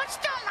first, but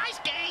still a nice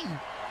game.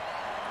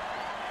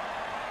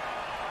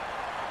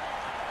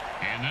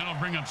 And that'll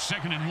bring up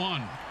 2nd and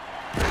 1.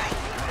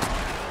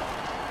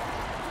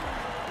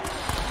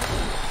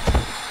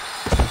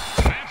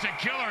 That's a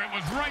killer. It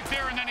was right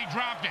there, and then he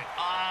dropped it.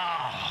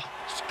 Oh,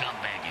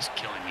 scumbag is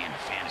killing me in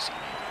the fantasy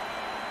league.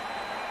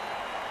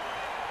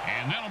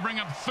 And that'll bring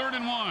up 3rd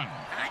and 1.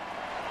 Hot.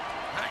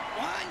 Hot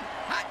one,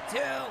 hot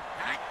two,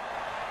 hot,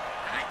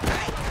 hot.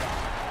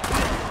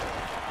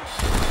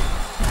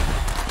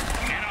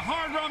 And a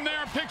hard run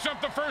there picks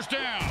up the first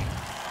down.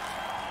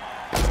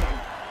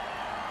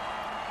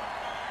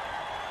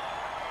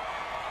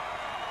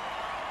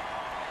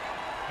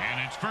 And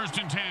it's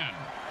 1st and 10.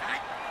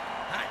 Hot,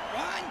 hot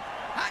one,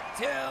 hot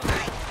two,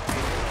 hot.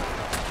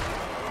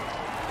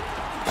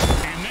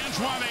 And that's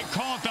why they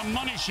call it the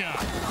money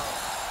shot.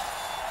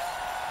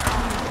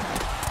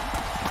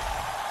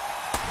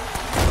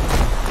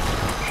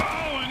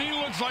 Oh, and he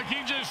looks like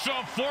he just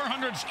saw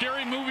 400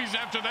 scary movies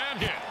after that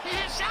hit.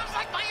 It sounds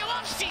like my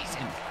off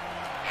season.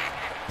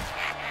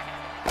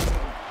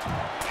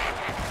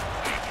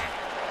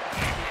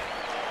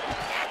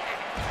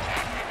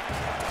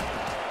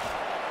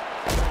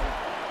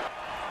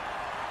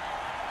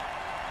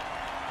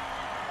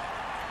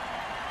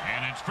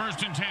 And it's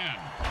 1st and 10.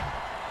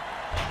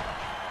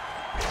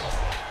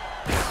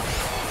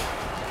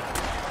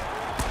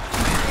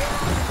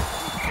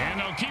 And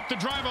they'll keep the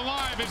drive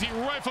alive as he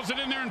rifles it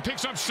in there and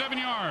picks up 7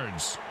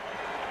 yards.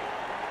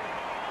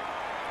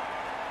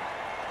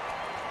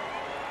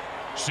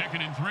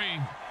 2nd and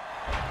 3.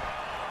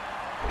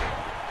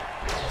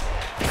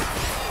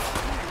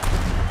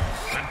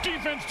 The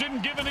defense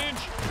didn't give an inch.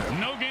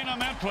 No gain on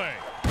that play.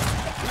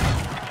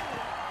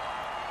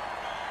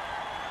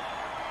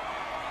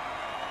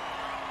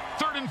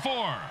 3rd and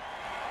 4.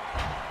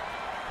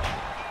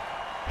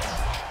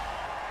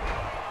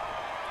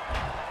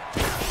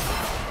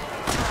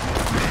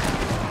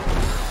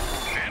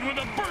 And with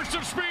a burst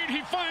of speed,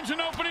 he finds an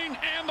opening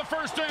and the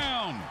first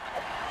down.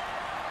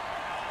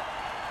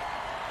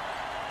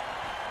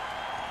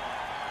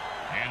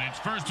 And it's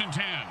 1st and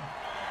 10.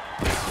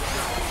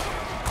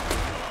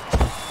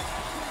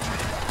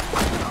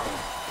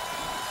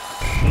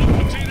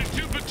 One potato,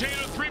 2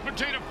 potato, 3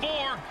 potato,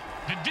 4.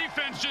 The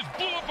defense just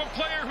blew up a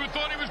player who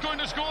thought he was going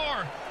to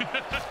score.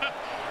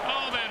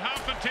 Oh, that hot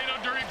potato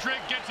dirty trick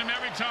gets him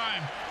every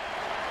time.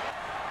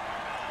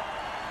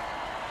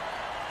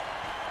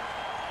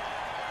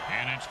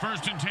 And it's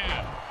 1st and 10.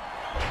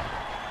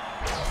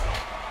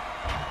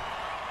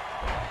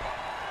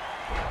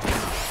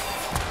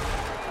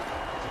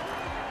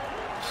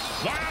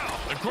 Wow,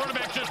 the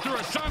quarterback just threw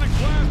a sonic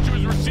blast to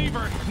his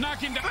receiver,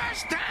 knocking down.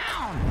 First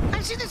down!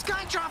 I've seen this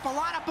guy drop a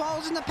lot of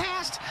balls in the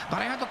past, but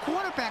I heard the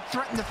quarterback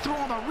threaten to throw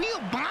him a real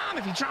bomb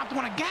if he dropped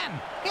one again.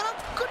 You know,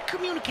 good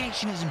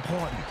communication is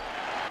important.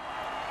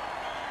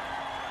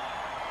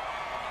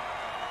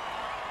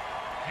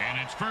 And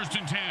it's 1st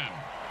and 10.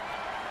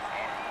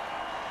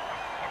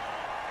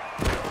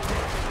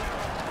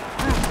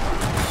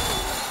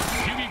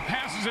 QB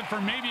passes it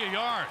for maybe a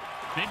yard.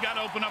 They've got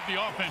to open up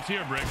the offense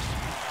here, Briggs.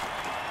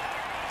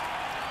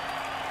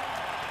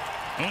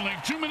 Only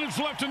 2 minutes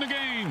left in the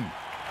game.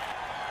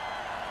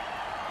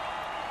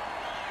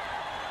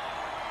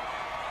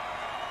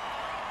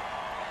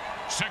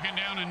 Second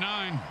down and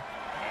 9.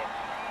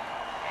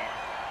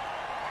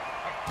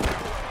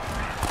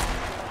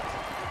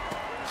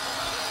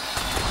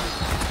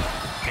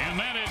 And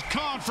that is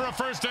caught for a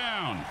first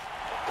down.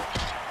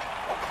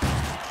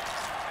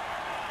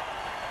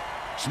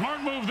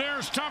 Smart move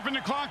there, stopping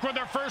the clock with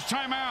their first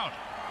timeout.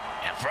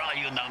 And for all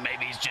you know,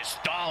 maybe he's just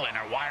stalling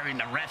or wiring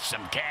the refs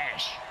some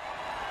cash.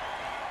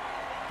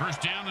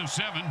 First down and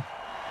 7.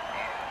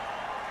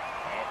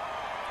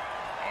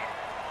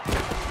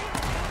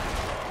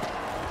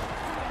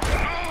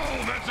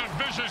 Oh, that's a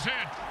vicious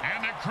hit,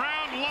 and the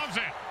crowd loves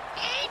it.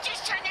 He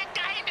just turned that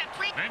guy into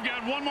three. They've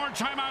got one more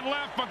timeout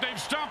left, but they've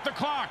stopped the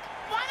clock.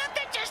 Why don't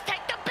they just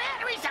take the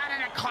batteries out of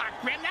the clock,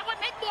 Grim? That would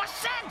make more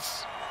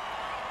sense.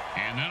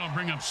 And that'll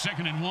bring up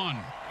 2nd and 1.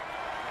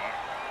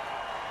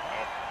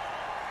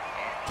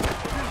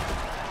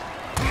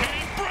 And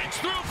he breaks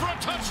through for a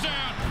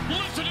touchdown.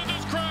 Listen to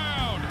this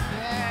crowd.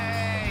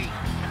 Yay!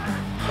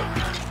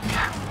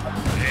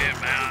 Hey,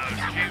 man,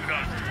 keep it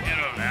up. You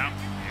know now.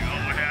 You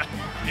know that.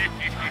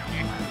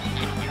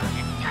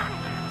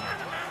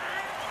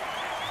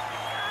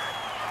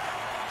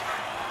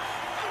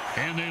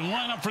 And they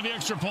line up for the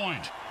extra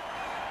point.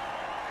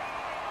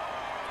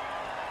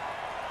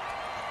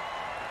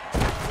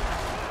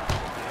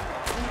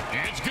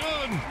 It's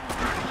good.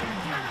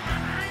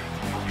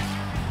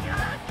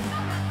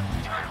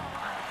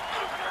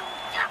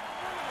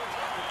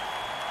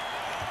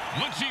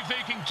 Let's see if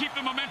they can keep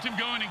the momentum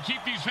going and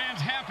keep these fans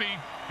happy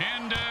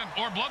and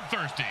or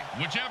bloodthirsty,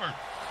 whichever.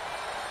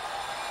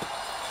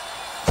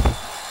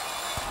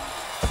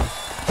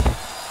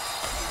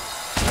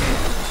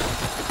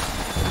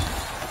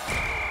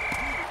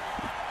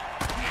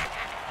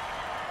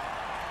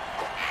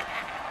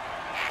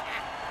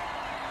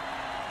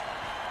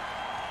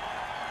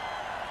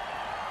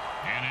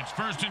 And it's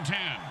 1st and 10.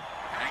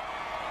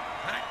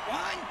 Hot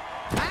one.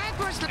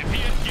 If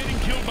he had getting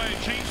killed by a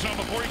chainsaw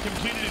before he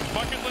completed his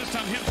bucket list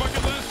on his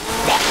bucket list.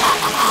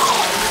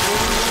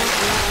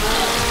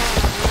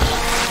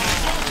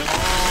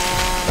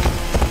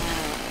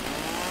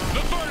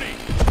 The 30.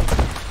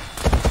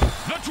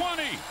 The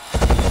 20.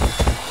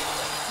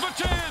 The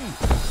 10.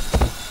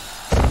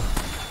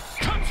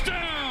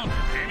 Touchdown.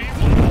 And he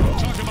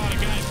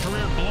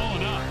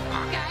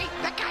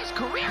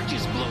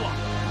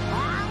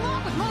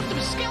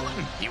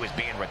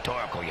being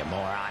rhetorical, you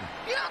moron.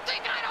 You don't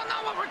think I don't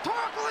know what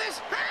rhetorical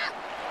is, huh?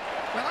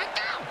 Well, I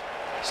don't.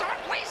 So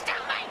please tell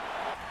me.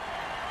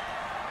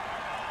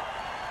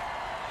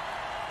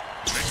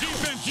 The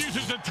defense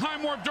uses the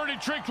time warp dirty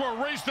trick to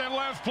erase that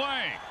last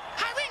play.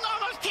 Hiring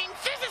all those team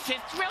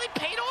physicists really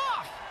paid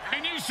off.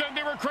 And you said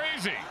they were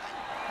crazy.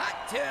 Hot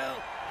 2.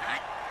 Hot.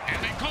 And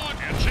they call it.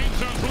 And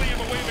chainsaws really have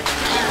a way of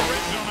extending the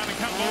red zone on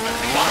account of all that.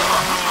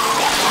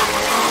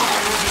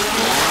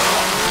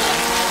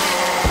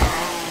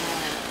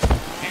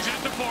 He's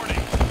at the 40.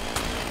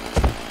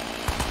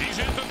 He's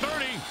at the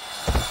 30.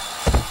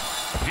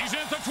 He's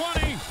at the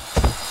 20.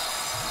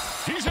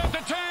 He's at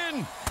the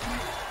 10.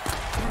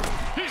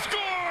 He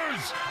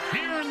scores! He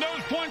earned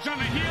those points on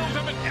the heels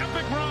of an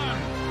epic run.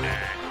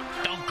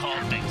 Don't call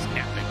things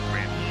epic,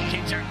 Grim.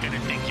 Kids aren't gonna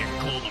think you're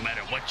cool no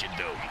matter what you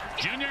do.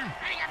 Junior,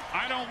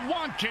 I don't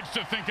want kids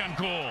to think I'm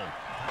cool.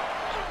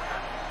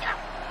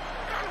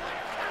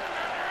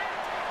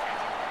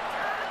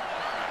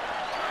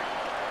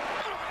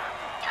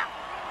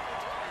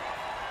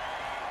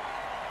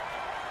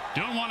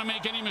 Don't want to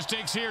make any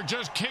mistakes here.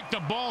 Just kick the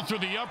ball through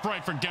the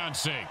upright, for God's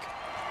sake.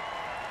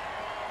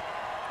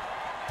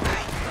 The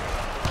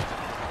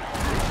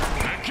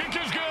kick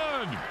is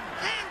good.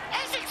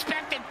 As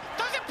expected,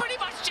 those are pretty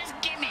much just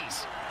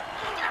gimmies.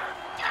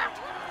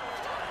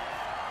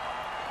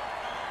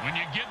 When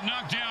you get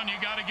knocked down, you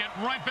got to get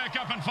right back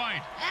up and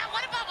fight.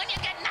 What about when you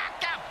get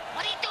knocked up?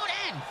 What do you do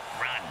then?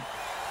 Run.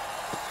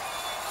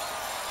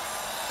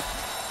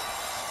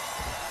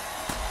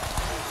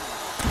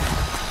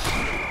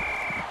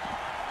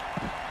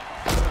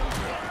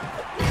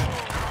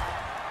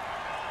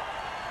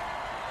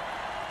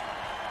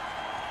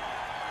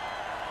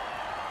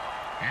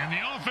 And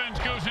the offense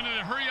goes into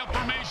the hurry-up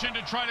formation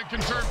to try to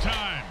conserve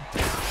time.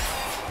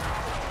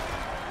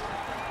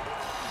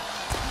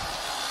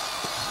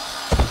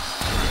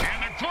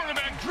 And the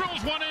quarterback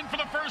drills one in for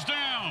the first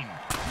down.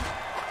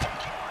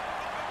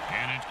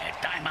 And it...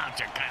 Timeouts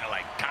are kind of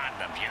like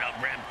condoms, you know,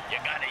 Grim? You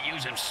got to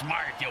use them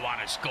smart if you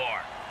want to score.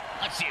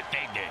 Let's see if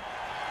they did.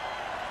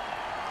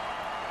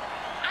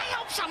 I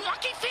hope some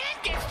lucky fan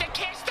gets to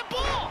catch the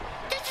ball.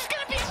 This is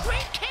going to be a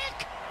great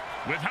kick.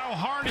 With how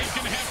hard he's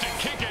going to have to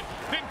kick it,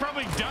 they'd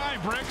probably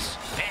die, Bricks.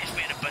 Pass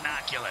me the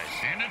binoculars.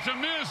 And it's a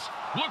miss.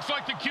 Looks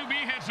like the QB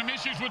had some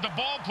issues with the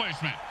ball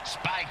placement.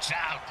 Spikes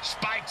out.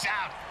 Spikes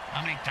out.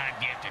 How many times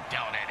do you have to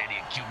tell that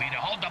idiot QB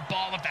to hold the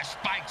ball with the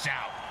spikes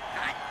out?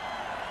 Hot.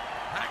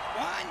 Hot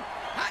 1.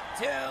 Hot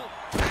 2.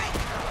 Hot.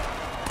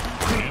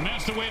 And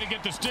that's the way to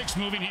get the sticks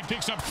moving. He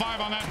picks up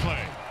 5 on that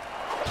play.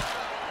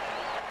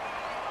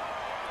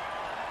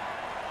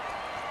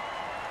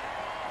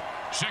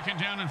 Second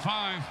down and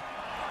 5.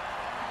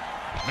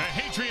 The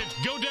Hatriots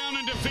go down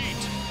in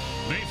defeat.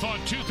 They fought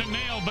tooth and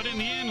nail, but in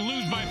the end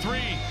lose by 3.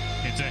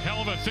 It's a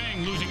hell of a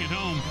thing losing at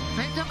home.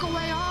 They took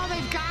away all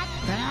they've got,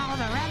 then all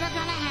they're ever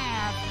gonna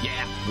have.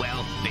 Yeah,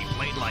 well, they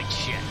played like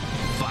shit.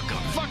 Fuck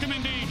them. Fuck him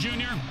indeed,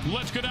 Junior.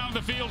 Let's go down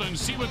the field and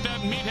see what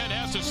that meathead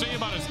has to say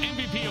about his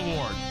MVP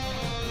award.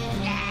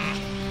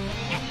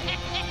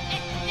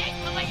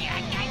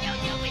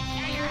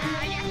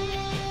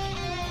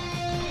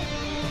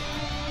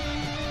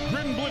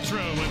 Grim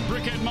Blitzrow and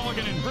Brickhead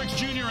Mulligan and Bricks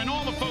Jr. and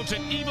all the folks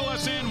at Evil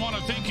SN want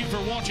to thank you for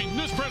watching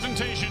this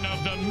presentation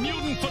of the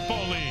Mutant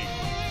Football League.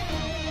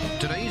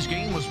 Today's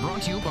game was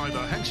brought to you by the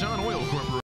Hexon Oil Corporation.